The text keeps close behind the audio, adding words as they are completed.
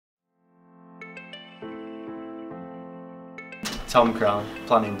Tom Crown,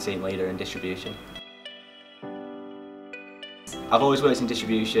 planning team leader in distribution. I've always worked in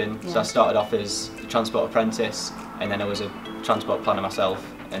distribution, so I started off as a transport apprentice, and then I was a transport planner myself,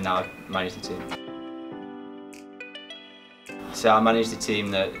 and now I manage the team. So I manage the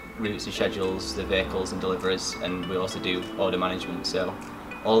team that routes and schedules the vehicles and deliveries, and we also do order management, so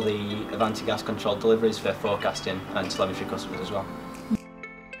all the AvantiGas controlled deliveries for forecasting and telemetry customers as well.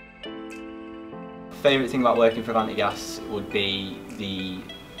 Favourite thing about working for AvantiGas would be the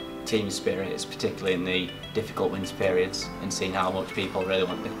team spirit, particularly in the difficult winter periods, and seeing how much people really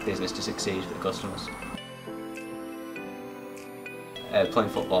want the business to succeed for the customers. Playing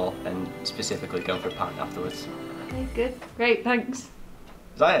football and specifically going for a pint afterwards. Okay, good. Great, thanks. Is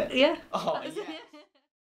that it? Yeah. Oh, That was it.